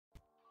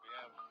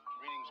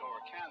over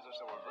Kansas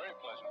that were very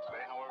pleasant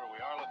today. However, we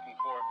are looking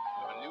for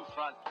a new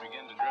front to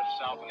begin to drift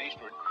south and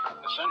eastward.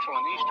 The central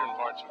and eastern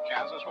parts of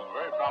Kansas will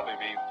very probably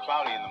be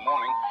cloudy in the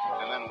morning,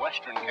 and then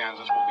western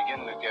Kansas will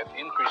begin to get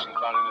increasing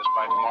cloudiness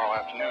by tomorrow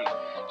afternoon.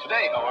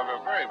 Today,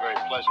 however, very, very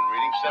pleasant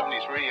reading.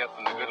 73 up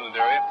in the Goodland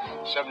area,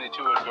 72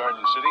 at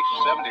Garden City,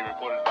 70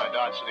 reported by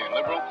Dodge City and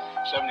Liberal,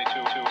 72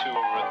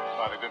 over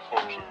by the good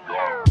folks of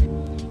Garden.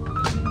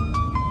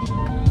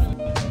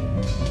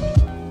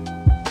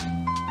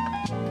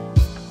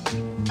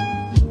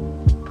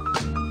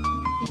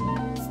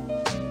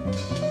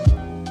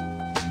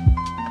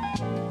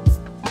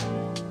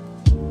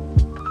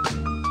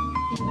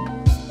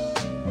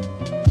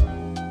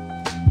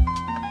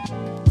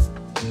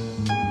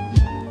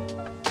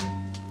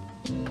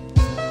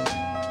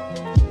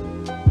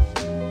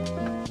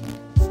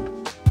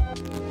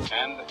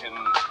 And in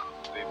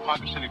the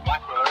Ponca City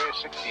Blackwell area,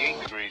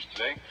 68 degrees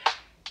today.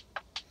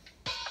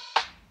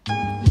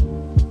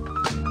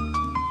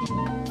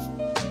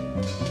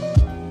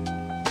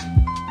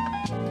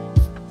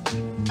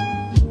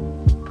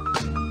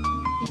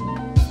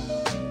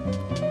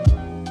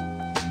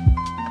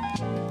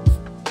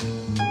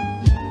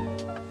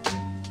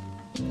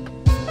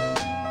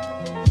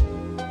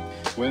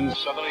 Winds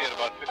southerly at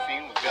about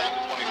 15 with gusts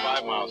of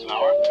 25 miles an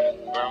hour.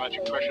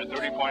 Barometric pressure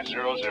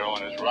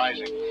 30.00 and is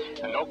rising.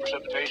 And no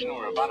precipitation.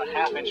 We're about a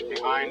half inch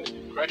behind,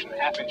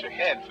 half inch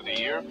ahead for the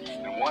year,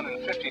 and 1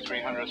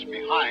 5300ths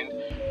behind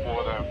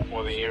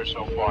for the year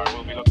so far.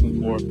 We'll be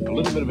looking for a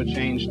little bit of a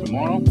change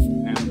tomorrow,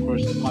 and of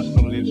course the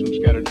possibility of some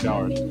scattered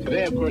showers.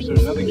 Today, of course,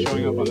 there's nothing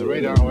showing up on the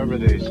radar. However,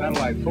 the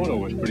satellite photo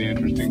was pretty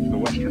interesting for the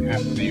western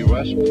half of the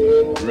U.S.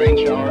 Rain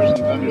showers and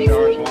thunder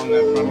showers along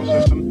that frontal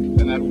system,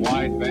 and that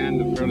wide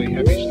band of fairly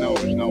heavy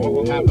snows. Now, what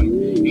will happen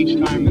each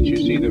time that you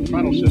see the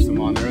frontal system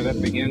on there,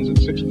 that begins at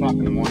 6 o'clock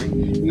in the morning,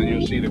 and then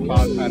you'll see the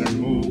cloud pattern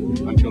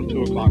move until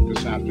 2 o'clock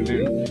this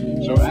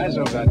afternoon. So as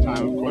of that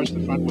time, of course, the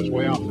front was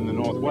way off in the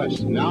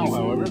northwest. Now,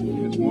 however,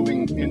 it's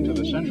moving into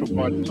the central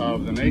part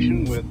of the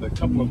nation with a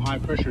couple of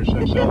high-pressure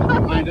cells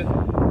behind it.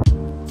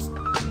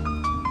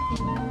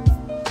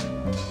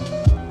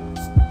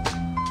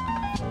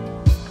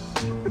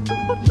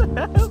 What the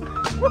hell?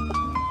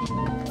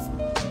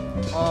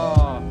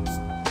 Oh.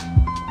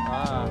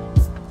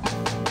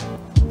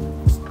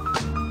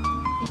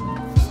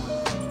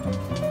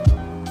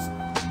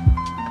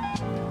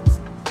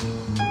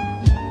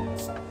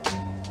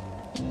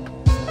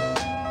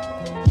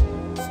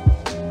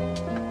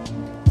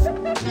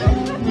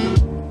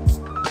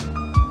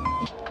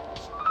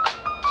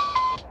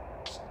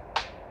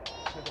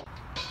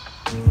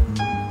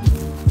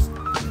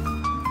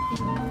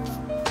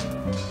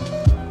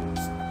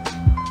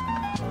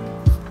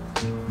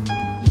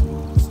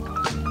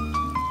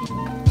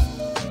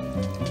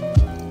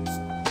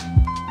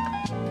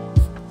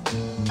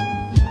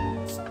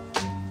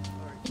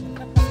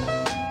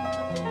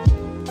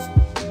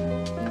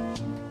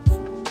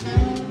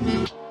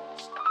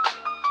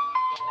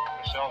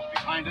 Cells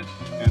behind it,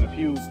 and a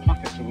few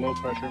pockets of low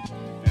pressure,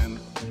 and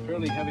a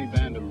fairly heavy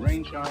band of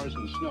rain showers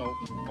and snow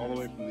all the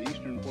way from the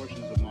eastern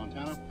portions of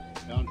Montana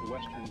down to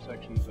western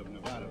sections of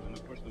Nevada. And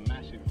of course, the